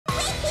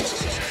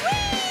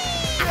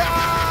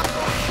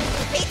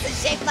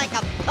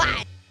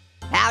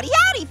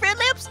Howdy, Fruit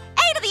Loops!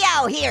 A to the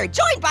O here,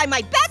 joined by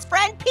my best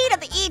friend P to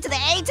the E to the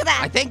A to the...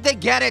 I think they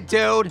get it,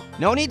 dude.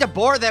 No need to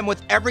bore them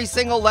with every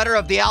single letter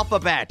of the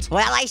alphabet.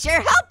 Well, I sure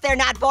hope they're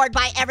not bored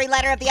by every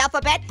letter of the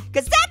alphabet,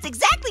 because that's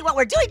exactly what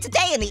we're doing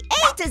today in the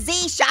A to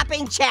Z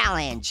Shopping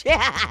Challenge.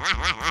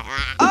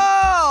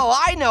 Oh,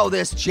 I know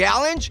this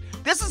challenge.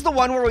 This is the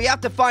one where we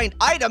have to find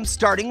items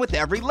starting with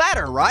every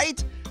letter,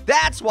 right?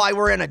 That's why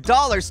we're in a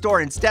dollar store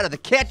instead of the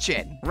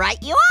kitchen.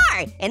 Right you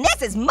are, and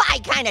this is my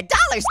kind of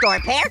dollar store,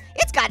 Pear.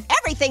 It's got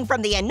everything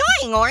from the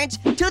annoying orange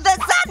to the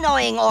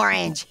annoying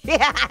orange. Anyway,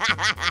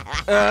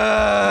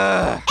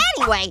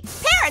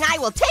 Pear and I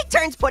will take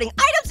turns putting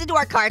items into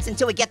our carts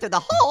until we get through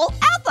the whole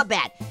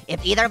alphabet.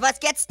 If either of us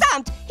gets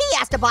stumped, he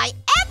has to buy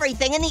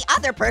everything in the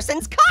other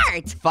person's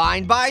cart.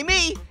 Fine by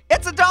me.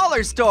 It's a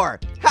dollar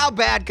store. How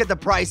bad could the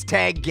price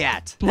tag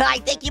get? I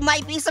think you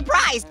might be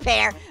surprised,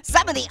 Pear.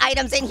 Some of the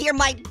items in here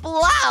might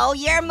blow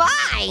your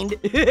mind.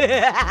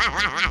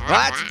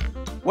 What?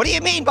 What do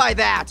you mean by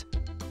that?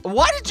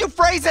 Why did you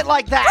phrase it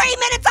like that? 3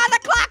 minutes on the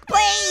clock,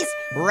 please.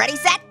 Ready,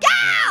 set,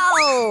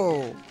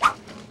 go!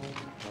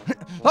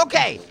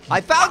 Okay,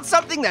 I found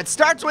something that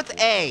starts with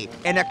A,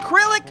 an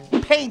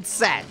acrylic paint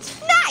set.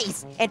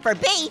 Nice, and for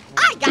B,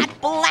 I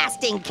got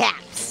blasting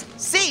caps.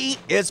 C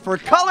is for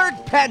colored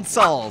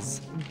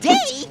pencils. D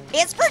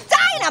is for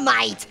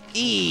dynamite.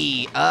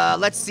 E,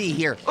 let's see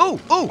here. Ooh,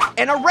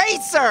 an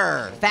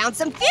eraser. Found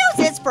some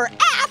fuses for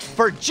F.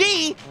 For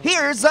G,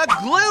 here's a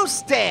glue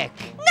stick.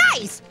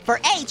 Nice. For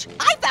H,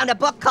 I found a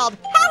book called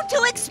How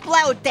to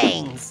Explode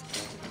Things.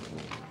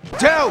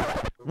 Dude,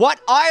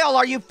 what aisle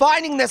are you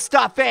finding this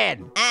stuff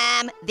in?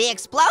 The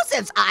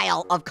explosives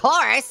aisle, of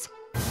course.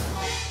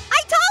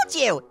 I told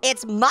you,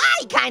 it's my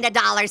kind of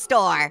dollar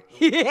store.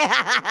 2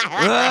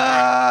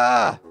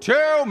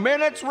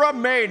 minutes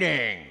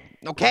remaining.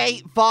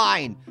 Okay,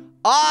 fine.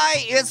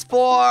 I is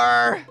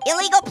for...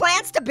 Illegal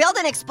plans to build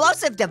an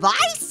explosive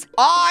device?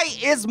 I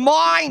is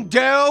mine,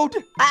 dude.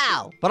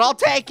 Oh. But I'll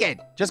take it,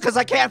 just because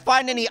I can't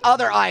find any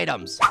other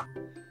items.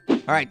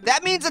 All right,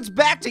 that means it's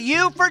back to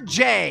you for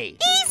J.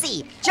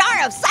 Easy.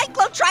 Jar of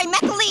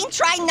cyclotrimethylene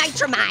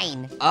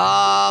trinitramine.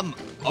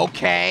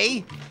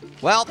 Okay.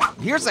 Well,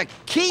 here's a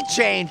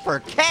keychain for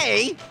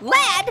K.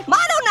 Lead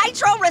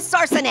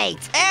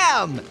mononitro-resorcinate.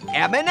 M,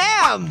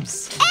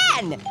 M&M's.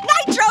 N,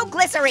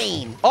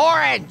 nitroglycerine.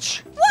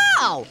 Orange.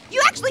 Whoa, you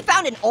actually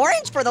found an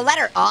orange for the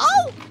letter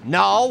O?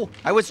 No,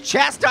 I was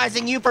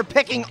chastising you for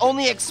picking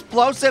only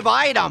explosive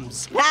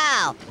items.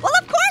 Oh, well,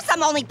 of course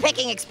I'm only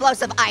picking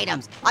explosive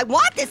items. I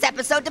want this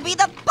episode to be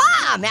the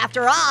bomb,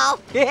 after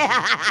all.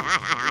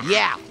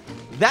 Yeah,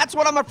 that's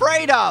what I'm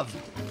afraid of.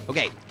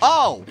 Okay,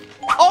 O,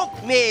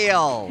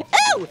 oatmeal.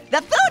 Ooh,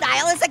 the food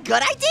aisle is a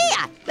good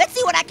idea. Let's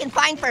see what I can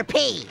find for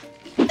P.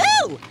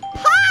 Ooh,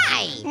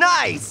 pie.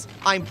 Nice.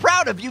 I'm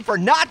proud of you for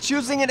not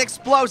choosing an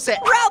explosive.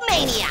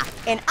 Romania,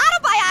 an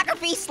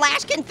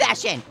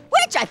autobiography/confession,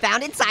 which I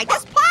found inside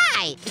this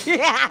pie.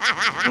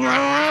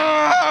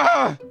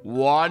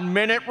 1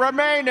 minute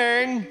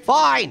remaining.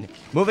 Fine.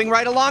 Moving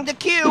right along to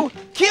Q.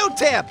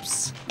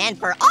 Q-tips. And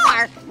for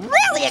R,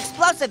 really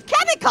explosive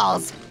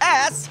chemicals.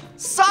 S,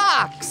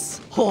 socks.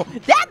 Oh,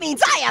 that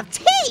means I have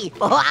tea.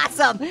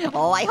 Awesome.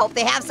 Oh, I hope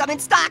they have some in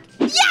stock.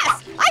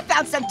 Yes, I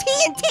found some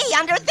TNT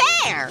under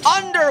there.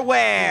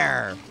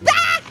 Underwear.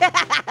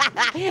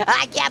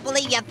 I can't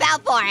believe you fell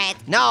for it.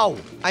 No,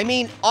 I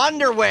mean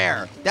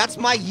underwear. That's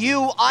my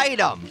U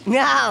item.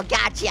 Oh,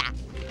 gotcha.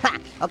 Ha,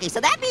 okay,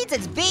 so that means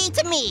it's V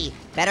to me.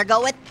 Better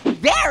go with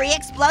very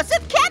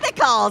explosive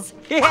chemicals.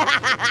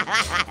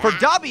 For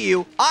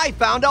W, I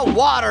found a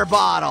water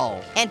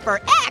bottle. And for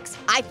X,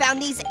 I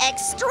found these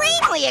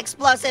extremely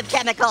explosive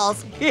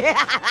chemicals.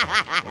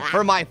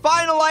 For my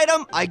final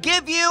item, I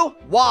give you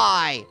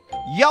Y,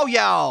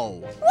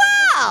 yo-yo.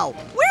 Wow,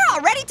 we're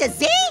already to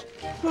Z?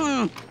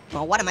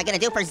 Well, what am I gonna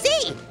do for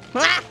Z?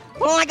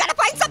 Well, I gotta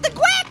find something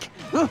quick.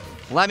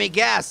 Let me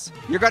guess,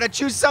 you're gonna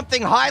choose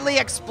something highly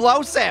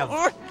explosive.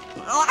 Oh,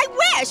 I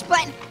wish,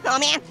 but, oh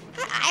man,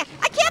 I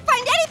can't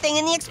find anything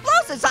in the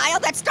explosives aisle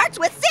that starts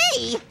with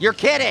Z. You're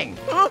kidding.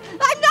 I'm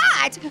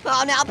not.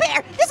 Oh no,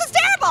 Pear, this is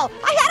terrible.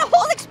 I had a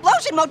whole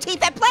explosion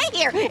motif at play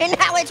here, and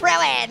now it's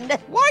ruined.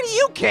 Why do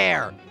you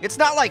care? It's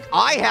not like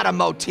I had a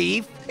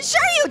motif.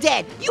 Sure you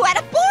did. You had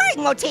a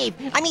boring motif.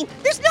 I mean,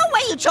 there's no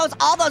way you chose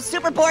all those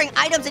super boring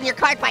items in your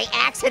cart by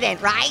accident,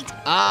 right?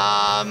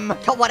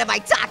 What am I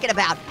talking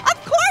about?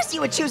 Of course you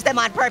would choose them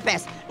on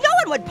purpose. No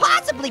one would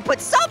possibly put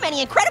so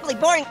many incredibly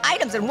boring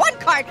items in one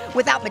cart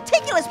without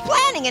meticulous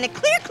planning and a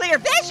clear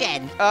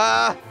vision.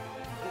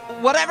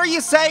 Whatever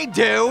you say,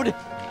 dude.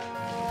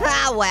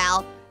 Ah,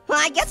 well,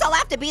 I guess I'll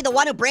have to be the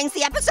one who brings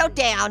the episode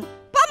down.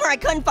 Bummer I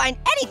couldn't find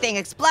anything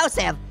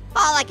explosive.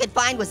 All I could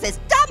find was this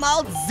dumb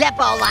old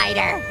Zippo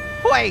lighter.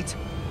 Wait,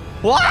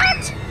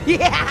 what?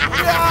 Yeah.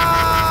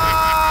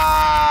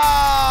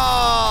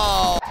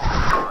 No!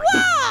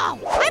 Whoa!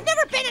 I've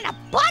never been in a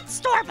butt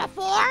store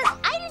before.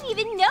 I didn't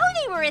even know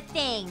they were a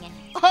thing.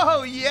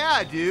 Oh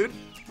yeah, dude.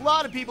 A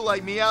lot of people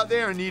like me out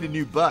there need a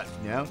new butt,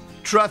 you know?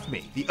 Trust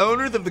me, the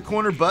owners of the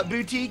Corner Butt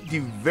Boutique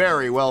do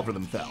very well for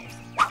themselves.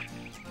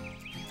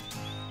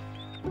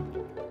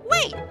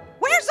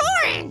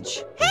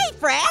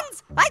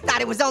 I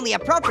thought it was only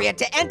appropriate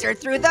to enter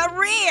through the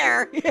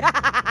rear.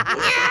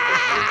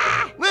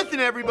 Listen,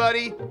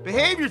 everybody,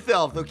 behave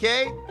yourselves,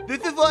 okay?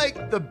 This is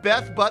like the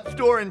best butt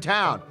store in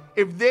town.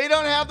 If they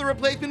don't have the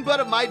replacement butt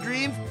of my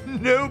dreams,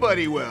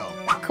 nobody will.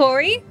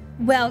 Corey,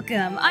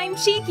 welcome. I'm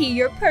Cheeky,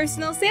 your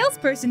personal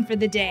salesperson for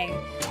the day.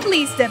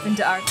 Please step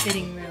into our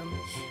fitting room.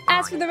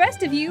 As for the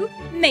rest of you,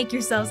 make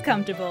yourselves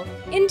comfortable.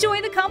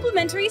 Enjoy the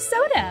complimentary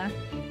soda.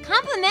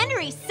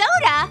 Complimentary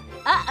soda?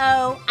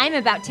 Uh-oh, I'm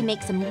about to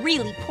make some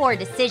really poor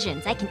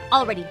decisions. I can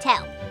already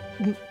tell.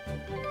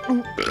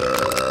 I'm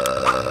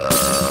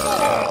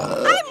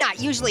not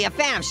usually a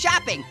fan of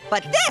shopping,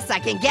 but this I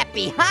can get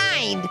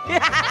behind.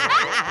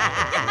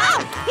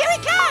 Oh, here he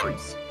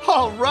comes.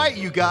 All right,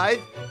 you guys,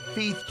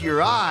 feast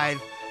your eyes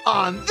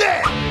on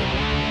this.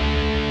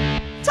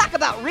 Talk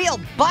about real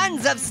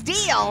buns of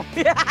steel.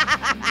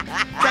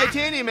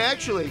 Titanium,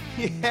 actually.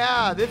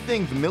 Yeah, this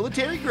thing's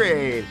military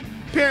grade.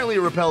 Apparently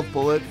it repels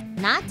bullets.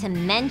 Not to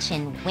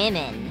mention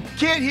women.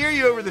 Can't hear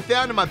you over the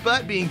sound of my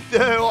butt being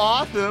so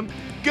awesome.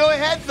 Go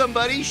ahead,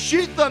 somebody,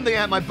 shoot something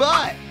at my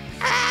butt.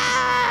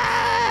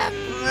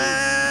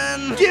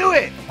 Do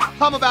it!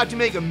 I'm about to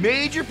make a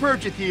major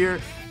purchase here.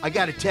 I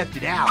gotta test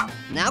it out.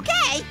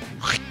 Okay.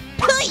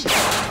 Please.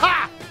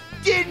 Ha!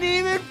 Didn't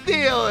even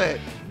feel it.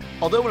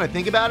 Although when I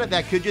think about it,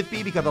 that could just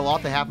be because I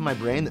lost a half of my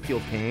brain that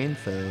feels pain,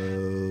 so...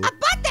 A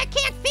butt that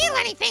can't feel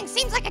anything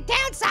seems like a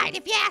downside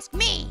if you ask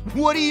me.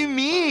 What do you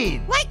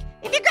mean? Like,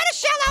 if you're gonna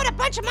shell out a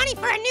bunch of money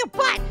for a new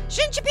butt,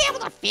 shouldn't you be able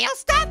to feel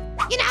stuff?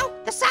 You know,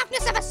 the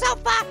softness of a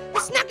sofa, the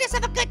snugness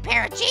of a good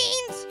pair of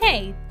jeans.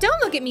 Hey,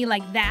 don't look at me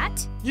like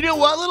that. You know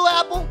what, little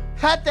apple?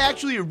 That's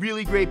actually a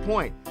really great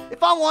point.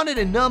 If I wanted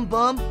a numb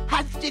bum,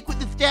 I'd stick with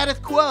the status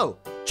quo.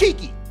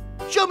 Cheeky,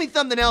 show me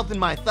something else in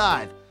my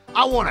thighs.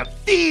 I want to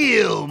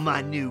feel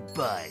my new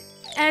butt.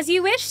 As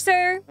you wish,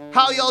 sir.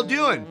 How y'all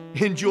doing?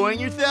 Enjoying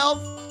yourselves?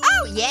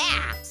 Oh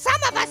yeah,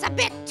 some of us a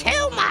bit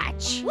too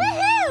much.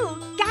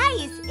 Woohoo!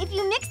 Guys, if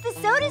you mix the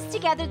sodas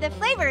together, the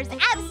flavor is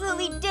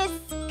absolutely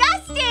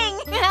disgusting!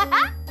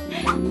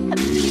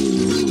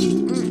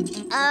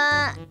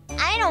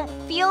 I don't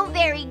feel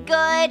very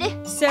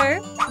good.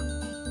 Sir?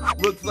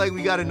 Looks like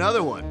we got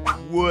another one.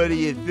 What do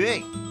you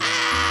think?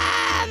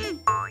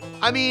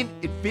 I mean,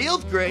 it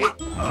feels great.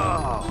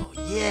 Oh,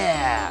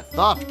 yeah,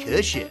 soft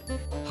cushion.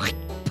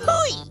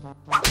 Pooey.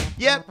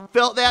 Yep,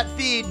 felt that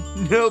feed.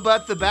 No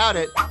buts about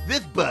it.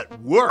 This butt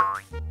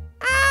works.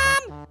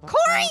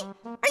 Corey,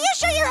 are you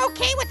sure you're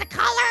okay with the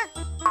color?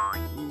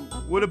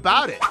 What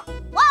about it?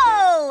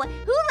 Whoa!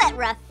 Who let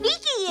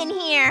Rafiki in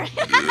here?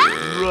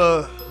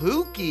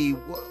 Rahuki?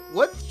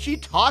 What's she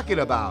talking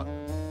about?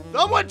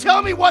 Someone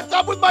tell me what's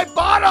up with my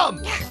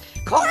bottom!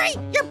 Corey,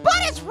 your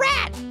butt is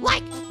red,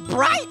 like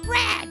bright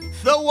red.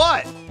 So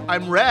what?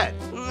 I'm red.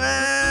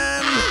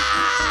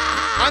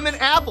 I'm an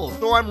apple,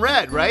 so I'm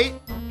red, right?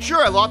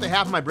 Sure, I lost a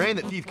half of my brain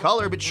that sees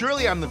color, but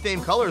surely I'm the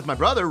same color as my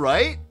brother,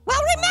 right?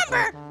 Well,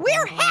 remember,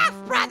 we're half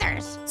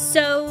brothers.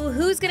 So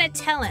who's gonna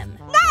tell him?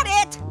 Not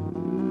it.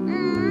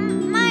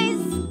 My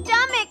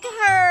stomach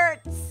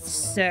hurts.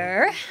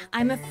 Sir,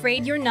 I'm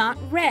afraid you're not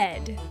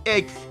red.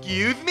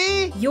 Excuse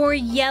me? You're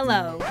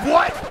yellow.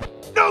 What?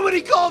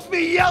 Nobody calls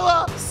me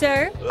yellow!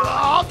 Sir?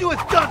 I'll do a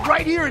stunt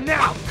right here and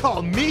now.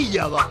 Call me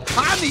yellow.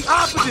 I'm the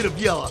opposite of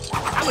yellow.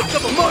 I would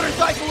jump a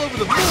motorcycle over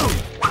the moon.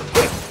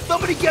 Quick,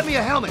 somebody get me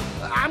a helmet.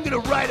 I'm gonna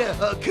ride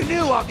a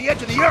canoe off the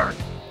edge of the earth.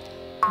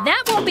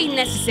 That won't be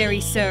necessary,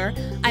 sir.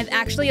 I've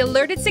actually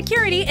alerted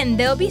security and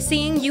they'll be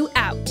seeing you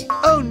out.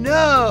 Oh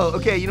no!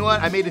 Okay, you know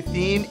what? I made a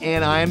scene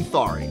and I'm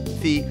sorry.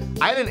 See,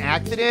 I had an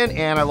accident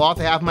and I lost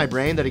half of my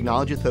brain that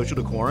acknowledges social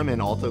decorum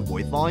and also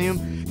voice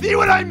volume. See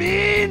what I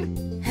mean?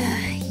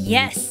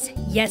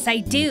 Yes, I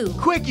do.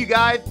 Quick, you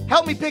guys,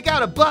 help me pick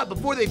out a butt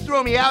before they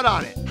throw me out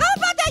on it. How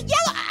about that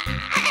yellow,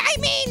 I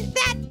mean,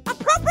 that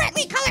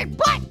appropriately colored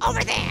butt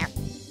over there?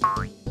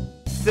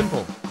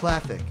 Simple,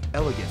 classic,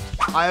 elegant.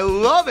 I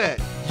love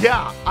it!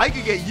 Yeah, I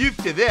could get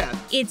used to this.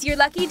 It's your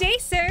lucky day,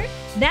 sir.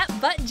 That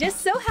butt just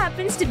so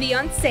happens to be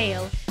on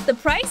sale. The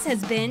price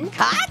has been...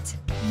 Cut?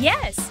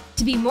 Yes.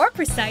 To be more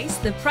precise,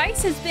 the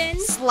price has been...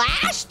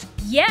 Slashed?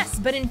 Yes,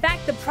 but in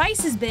fact, the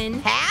price has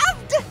been...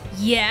 Halved?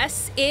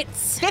 Yes,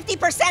 it's...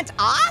 50%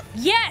 off?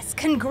 Yes,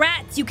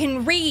 congrats, you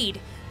can read.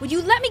 Would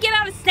you let me get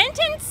out a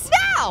sentence?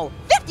 No,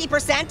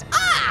 50%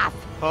 off!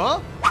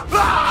 Huh?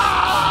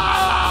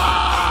 Ah!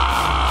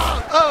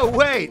 Oh,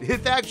 wait,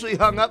 it's actually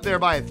hung up there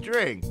by a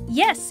string.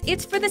 Yes,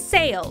 it's for the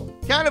sale.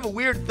 Kind of a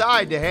weird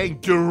side to hang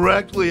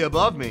directly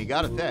above me,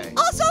 gotta say.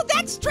 Also,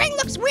 that string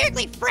looks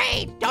weirdly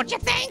frayed, don't you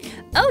think?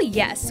 Oh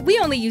yes, we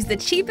only use the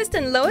cheapest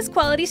and lowest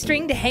quality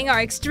string to hang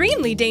our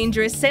extremely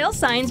dangerous sale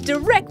signs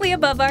directly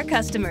above our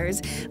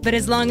customers. But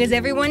as long as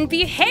everyone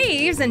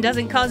behaves and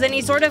doesn't cause any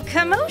sort of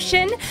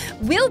commotion,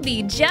 we'll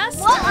be just...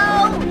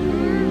 Uh-oh!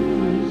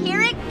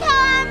 Here it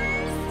comes!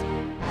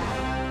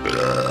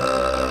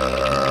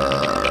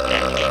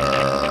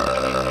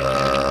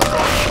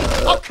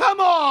 Oh, come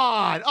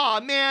on!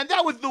 Aw, man,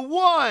 that was the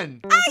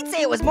one! I'd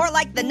say it was more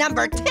like the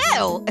number 2.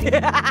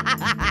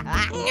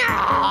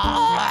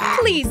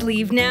 Please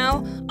leave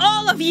now,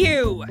 all of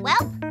you!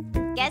 Well,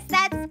 guess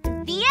that's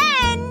the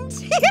end.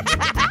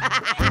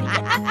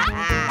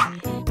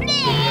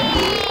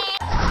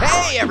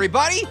 Hey,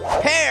 everybody!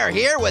 Pear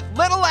here with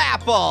Little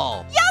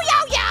Apple. Yo,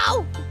 yo,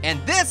 yo!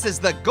 And this is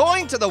the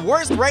Going to the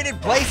Worst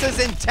Rated Places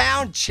in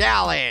Town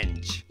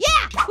Challenge.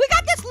 Yeah, we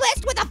got this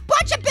list with a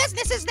bunch of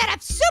businesses that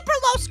have super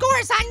low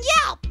scores on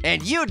Yelp.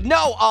 And you'd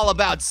know all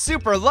about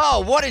super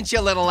low, wouldn't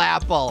you, Little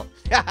Apple?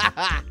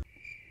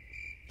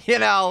 You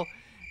know,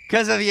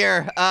 because of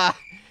your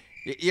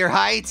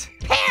height.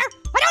 Pear,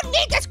 I don't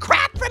need this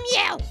crap from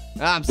you.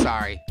 I'm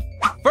sorry.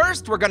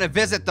 First, we're gonna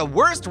visit the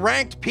worst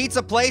ranked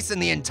pizza place in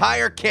the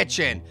entire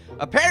kitchen.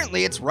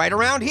 Apparently, it's right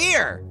around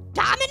here.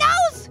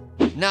 Domino's?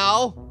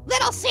 No.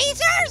 Little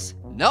Caesars?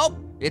 Nope,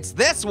 it's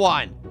this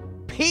one.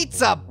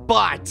 Pizza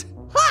Butt.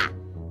 Huh,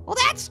 well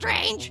that's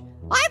strange.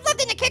 I've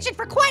lived in the kitchen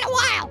for quite a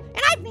while,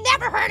 and I've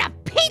never heard of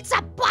Pizza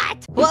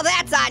Butt. Well,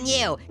 that's on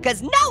you,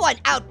 because no one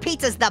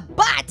out-pizzas the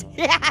butt.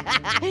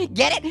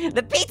 Get it?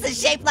 The pizza's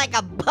shaped like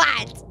a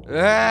butt.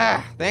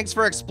 Thanks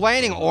for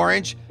explaining,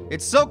 Orange.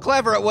 It's so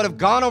clever it would have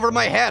gone over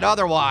my head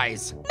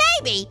otherwise.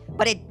 Maybe,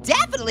 but it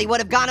definitely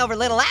would have gone over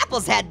Little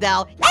Apple's head,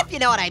 though, if you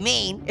know what I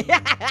mean.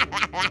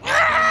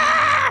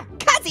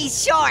 Cause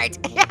he's short.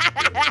 We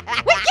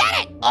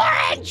get it,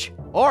 Orange!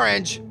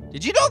 Orange,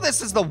 did you know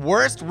this is the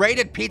worst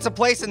rated pizza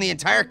place in the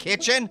entire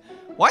kitchen?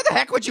 Why the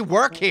heck would you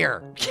work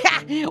here?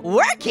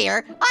 Work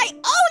here? I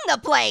own the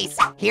place.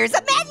 Here's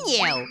a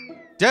menu.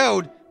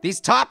 Dude, these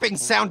toppings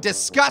sound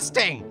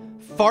disgusting.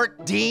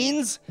 Fart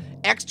Deans?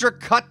 Extra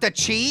cut the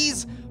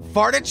cheese?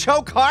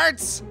 Fartichoke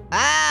hearts?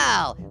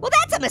 Oh, well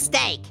that's a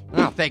mistake.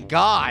 Oh, thank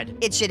God.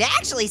 It should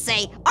actually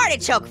say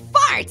artichoke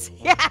farts.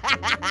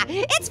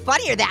 It's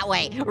funnier that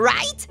way,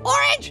 right?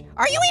 Orange,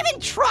 are you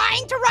even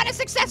trying to run a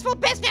successful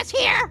business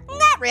here?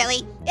 Not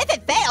really. If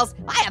it fails,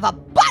 I have a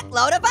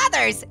buttload of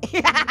others.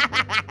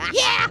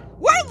 Yeah,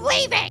 we're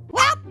leaving.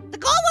 Well, the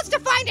goal was to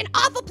find an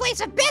awful place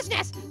of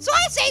business, so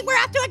I say we're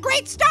off to a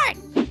great start.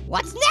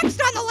 What's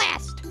next on the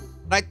list?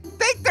 I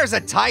think there's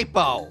a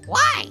typo.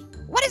 Why?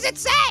 What does it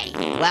say?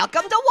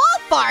 Welcome to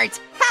Wolfart.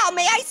 How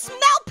may I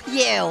smell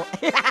you?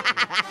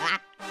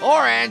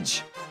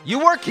 Orange, you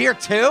work here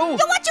too? Yo,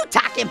 what you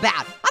talking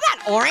about? I'm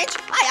not orange.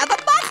 I have a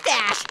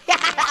mustache.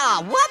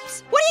 Oh,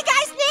 whoops. What do you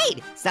guys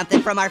need?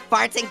 Something from our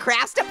farts and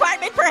crafts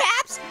department,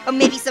 perhaps? Or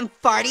maybe some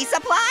farty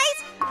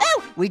supplies?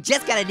 Oh, we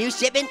just got a new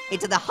shipment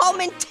into the home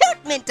and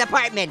tootment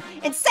department.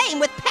 And same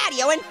with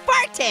patio and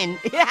fartin.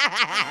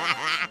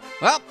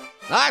 Well,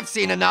 I've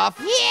seen enough.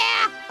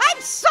 Yeah,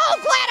 I'm so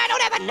glad I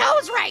don't have a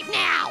nose right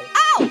now.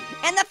 Oh,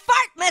 and the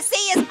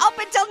Fartmacy is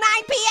open till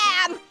 9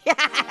 p.m.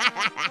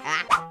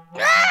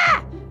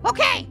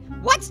 Okay,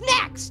 what's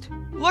next?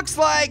 Looks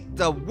like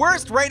the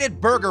worst rated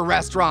burger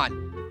restaurant.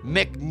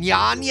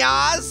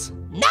 McNyanya's?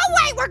 No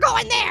way we're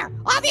going there.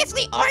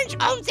 Obviously, Orange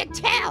owns it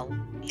too. Nah,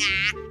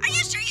 are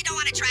you sure you don't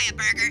want to try a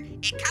burger?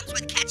 It comes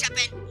with ketchup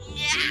and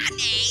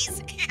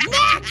mayonnaise.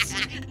 Next!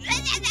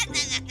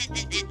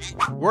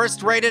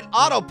 Worst rated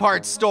auto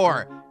parts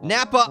store.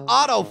 Napa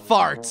Auto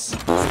Farts.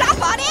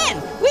 Stop on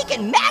in. We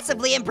can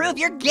massively improve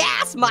your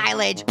gas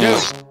mileage.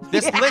 Dude,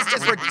 this list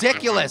is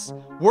ridiculous.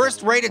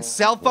 Worst rated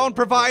cell phone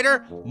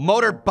provider.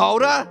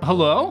 Motorboda.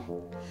 Hello?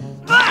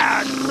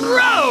 Ah,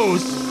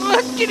 gross!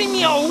 It's getting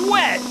me all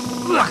wet.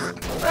 Ugh.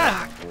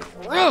 Ah,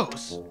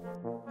 gross.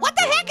 What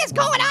the heck is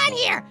going on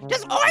here?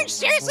 Does Orange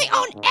seriously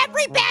own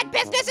every bad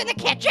business in the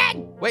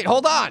kitchen? Wait,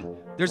 hold on.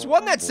 There's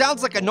one that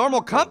sounds like a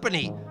normal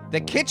company. The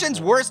kitchen's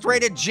worst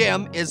rated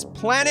gym is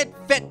Planet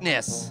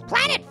Fitness.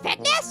 Planet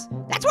Fitness?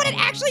 That's what it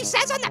actually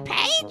says on the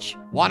page?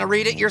 Want to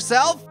read it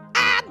yourself?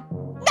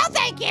 No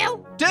thank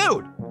you.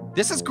 Dude,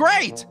 this is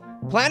great.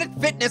 Planet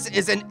Fitness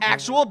is an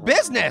actual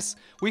business.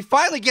 We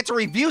finally get to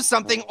review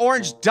something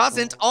Orange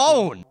doesn't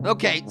own.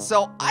 Okay,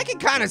 so I can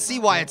kind of see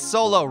why it's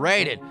so low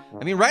rated.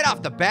 I mean, right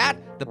off the bat,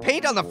 the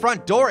paint on the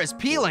front door is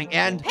peeling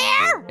and...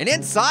 Pear? And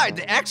inside,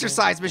 the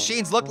exercise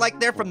machines look like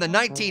they're from the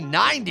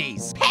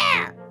 1990s.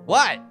 Pear!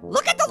 What?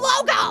 Look at the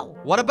logo.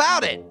 What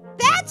about it?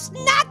 That's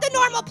not the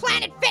normal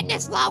Planet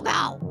Fitness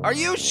logo. Are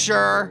you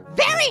sure?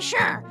 Very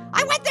sure.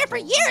 I went there for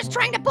years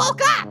trying to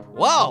bulk up.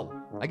 Whoa,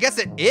 I guess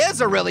it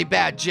is a really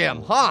bad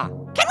gym, huh?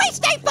 Can we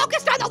stay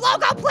focused on the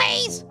logo,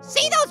 please?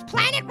 See those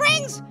planet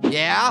rings?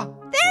 Yeah?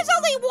 There's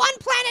only one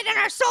planet in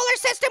our solar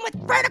system with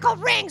vertical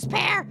rings,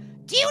 Pear.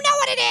 Do you know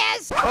what it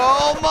is?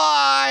 Oh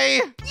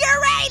my!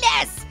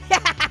 Uranus!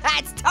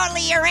 It's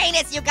totally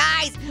Uranus, you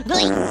guys.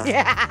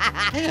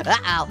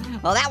 Uh-oh.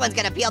 Well, that one's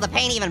gonna peel the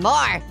paint even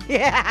more.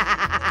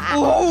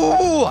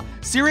 Ooh!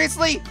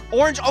 Seriously?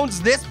 Orange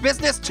owns this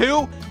business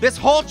too? This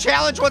whole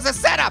challenge was a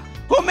setup!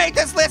 Who made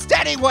this list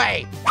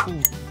anyway?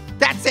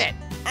 That's it.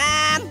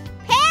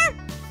 Pear?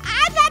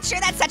 I'm not sure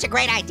that's such a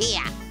great idea.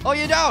 Oh,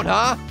 you don't,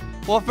 huh?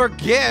 Well,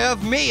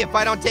 forgive me if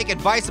I don't take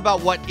advice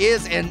about what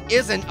is and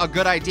isn't a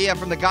good idea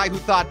from the guy who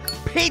thought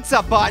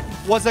Pizza Butt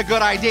was a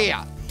good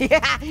idea.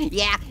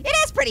 Yeah, it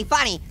is pretty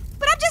funny.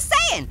 But I'm just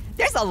saying,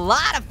 there's a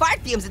lot of fart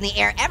fumes in the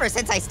air ever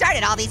since I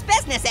started all these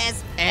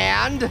businesses.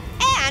 And?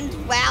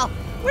 And, well,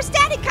 we're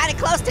standing kind of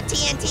close to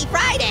TNT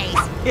Fridays.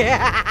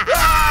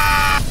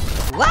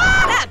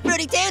 What up,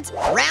 Fruity Toots?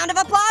 Round of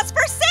applause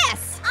for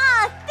Sis.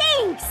 Aw,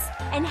 thanks!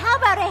 And how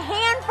about a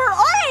hand for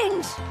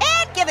Orange?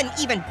 And give an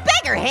even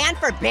bigger hand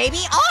for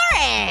Baby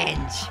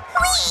Orange.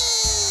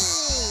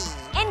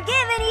 Whee! And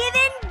give an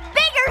even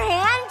bigger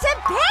hand to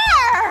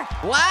Pear!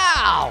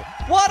 Wow,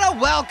 what a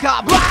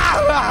welcome!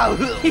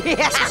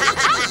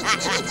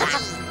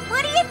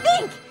 What do you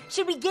think?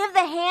 Should we give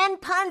the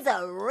hand puns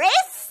a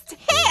wrist?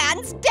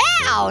 Hands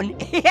down.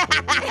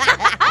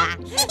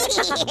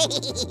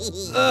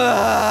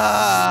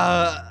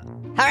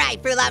 All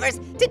right, Fruit Lovers,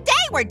 today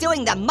we're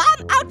doing the mom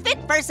outfit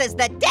versus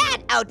the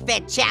dad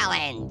outfit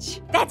challenge.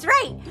 That's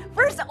right.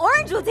 First,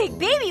 Orange will take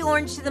Baby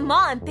Orange to the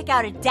mall and pick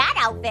out a dad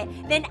outfit.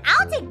 Then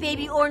I'll take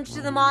Baby Orange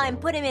to the mall and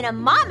put him in a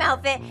mom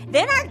outfit.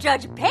 Then our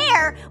judge,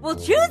 Pear, will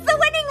choose the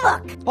winning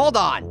look. Hold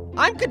on,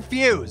 I'm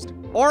confused.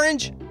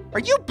 Orange, are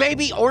you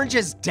Baby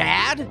Orange's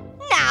dad?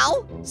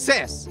 No.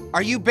 Sis,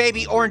 are you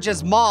Baby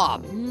Orange's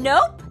mom?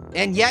 Nope.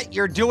 And yet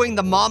you're doing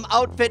the mom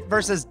outfit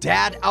versus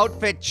dad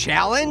outfit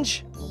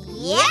challenge?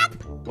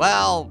 Yep.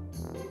 Well,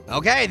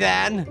 okay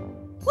then.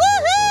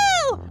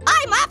 Woohoo!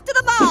 I'm off to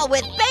the mall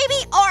with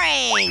Baby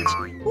Orange.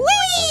 Whee!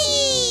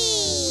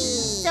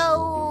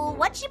 So,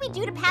 what should we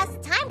do to pass the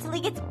time till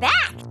he gets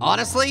back?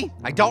 Honestly,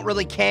 I don't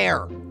really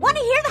care. Want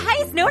to hear the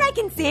highest note I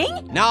can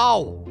sing?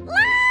 No. La!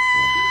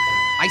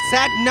 I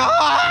said no!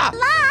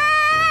 La!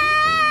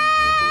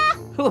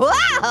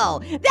 Whoa,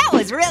 that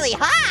was really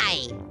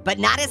high, but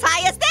not as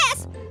high as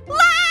this. La!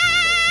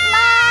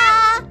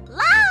 La!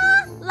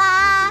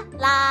 La!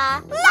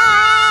 La!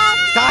 La!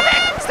 Stop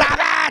it! Stop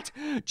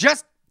it!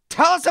 Just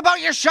tell us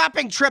about your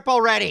shopping trip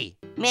already.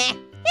 Meh,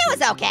 it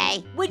was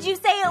okay. Would you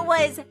say it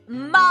was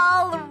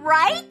mall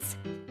right?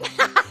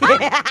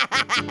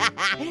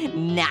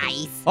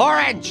 Nice.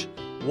 Orange,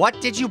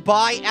 what did you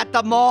buy at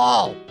the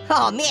mall?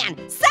 Oh man,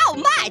 so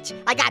much!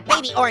 I got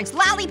Baby Orange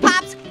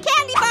lollipops,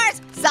 candy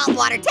bars,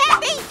 saltwater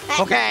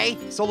taffy. Okay,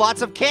 so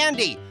lots of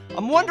candy.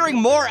 I'm wondering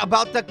more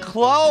about the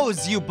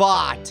clothes you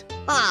bought.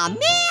 Aw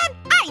man,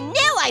 I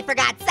knew I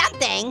forgot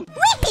something.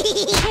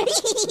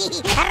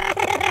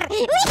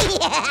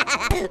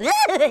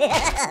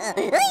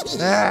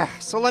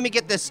 So let me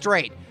get this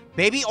straight.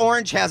 Baby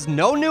Orange has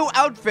no new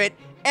outfit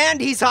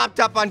and he's hopped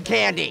up on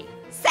candy.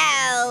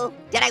 So,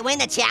 did I win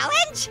the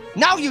challenge?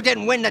 No, you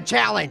didn't win the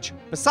challenge.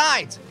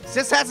 Besides,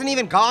 Sis hasn't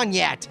even gone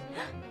yet.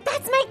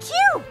 That's my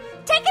cue.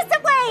 Take us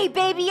away,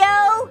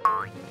 Baby-O.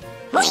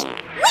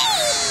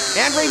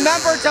 And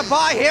remember to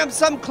buy him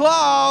some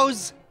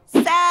clothes.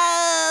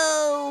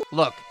 So,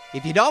 Look,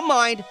 if you don't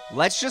mind,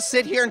 let's just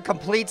sit here in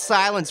complete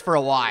silence for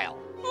a while.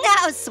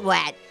 no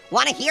sweat.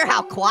 Want to hear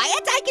how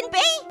quiet I can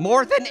be?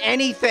 More than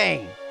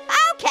anything.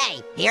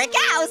 Okay, here it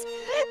goes.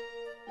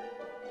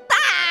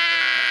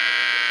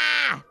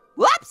 Ah!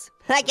 Whoops!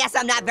 I guess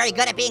I'm not very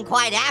good at being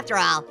quiet after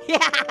all.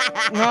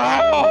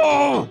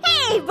 No!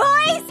 Hey,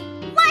 boys.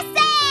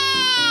 What's up?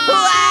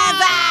 What's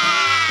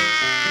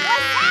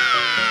What's up?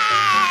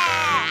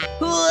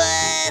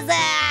 What's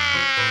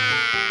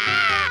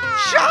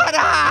Shut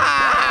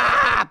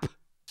up!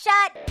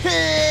 Shut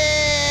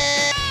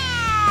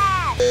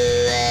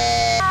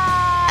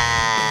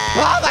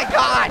Oh my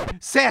God!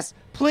 Sis,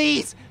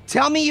 please,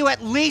 tell me you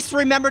at least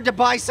remembered to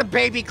buy some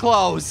baby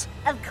clothes.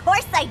 Of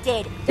course I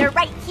did. They're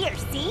right here,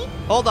 see?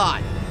 Hold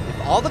on.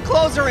 If all the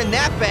clothes are in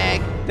that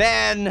bag,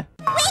 then...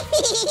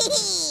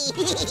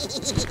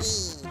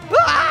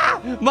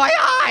 Ah! My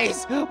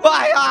eyes!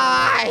 My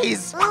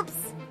eyes! Oops.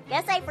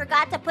 Guess I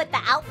forgot to put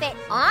the outfit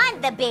on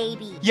the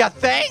baby. You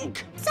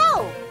think?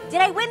 So,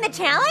 did I win the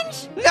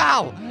challenge?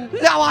 No!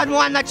 No one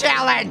won the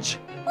challenge!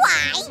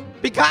 Why?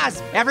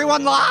 Because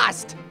everyone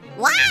lost!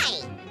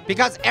 Why?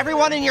 Because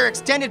everyone in your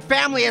extended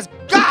family is...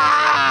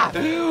 Ah!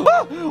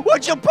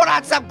 Would you put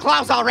on some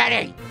clothes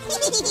already?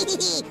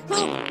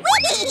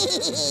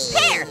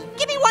 Pear,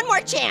 give me one more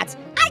chance.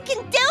 I can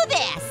do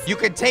this. You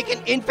can take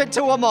an infant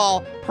to a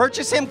mall,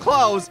 purchase him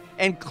clothes,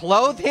 and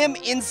clothe him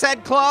in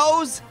said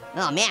clothes?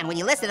 Oh man, when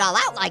you list it all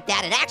out like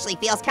that, it actually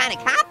feels kind of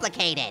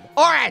complicated.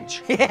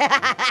 Orange!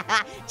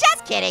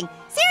 Just kidding.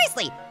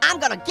 Seriously, I'm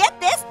gonna get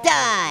this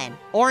done.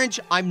 Orange,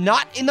 I'm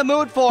not in the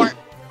mood for...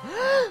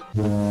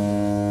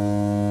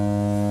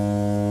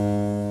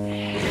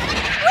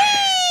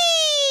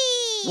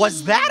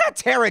 Was that a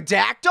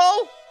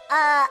pterodactyl?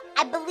 I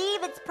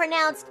believe it's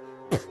pronounced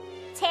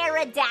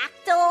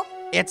pterodactyl.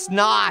 It's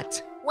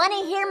not. Want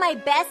to hear my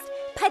best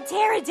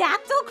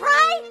pterodactyl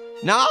cry?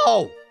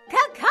 No.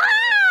 Caw-caw!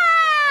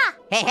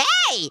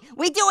 Hey,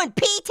 we doing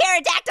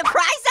pterodactyl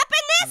cries up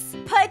in this?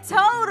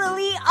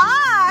 Totally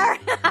are.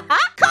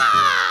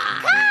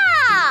 Caw!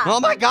 Caw! Oh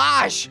my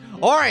gosh.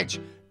 Orange,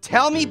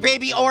 tell me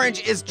Baby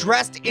Orange is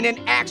dressed in an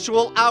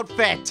actual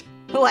outfit.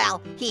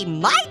 Well, he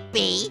might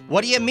be.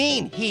 What do you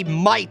mean, he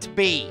might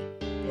be?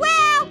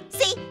 Well,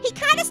 see, he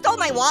kind of stole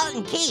my wallet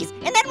and keys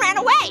and then ran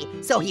away.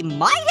 So he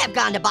might have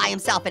gone to buy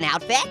himself an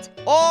outfit.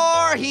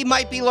 Or he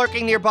might be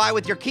lurking nearby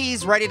with your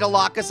keys ready to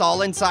lock us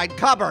all inside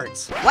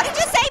cupboards. What did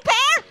you say,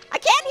 Pear? I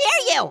can't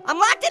hear you. I'm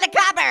locked in a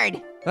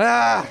cupboard.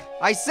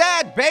 I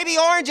said Baby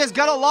Orange is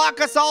gonna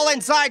lock us all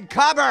inside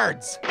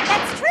cupboards.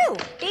 That's true.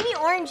 Baby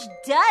Orange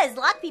does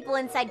lock people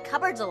inside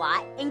cupboards a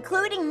lot,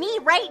 including me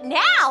right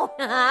now.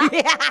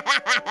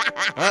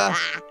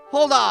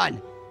 Hold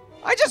on.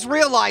 I just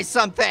realized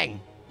something.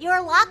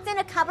 You're locked in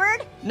a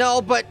cupboard?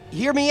 No, but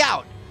hear me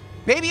out.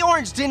 Baby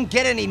Orange didn't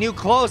get any new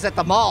clothes at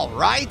the mall,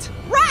 right?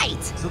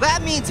 Right! So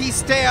that means he's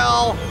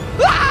still...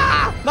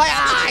 Ah! My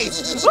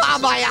eyes! Ah,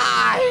 my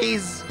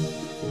eyes!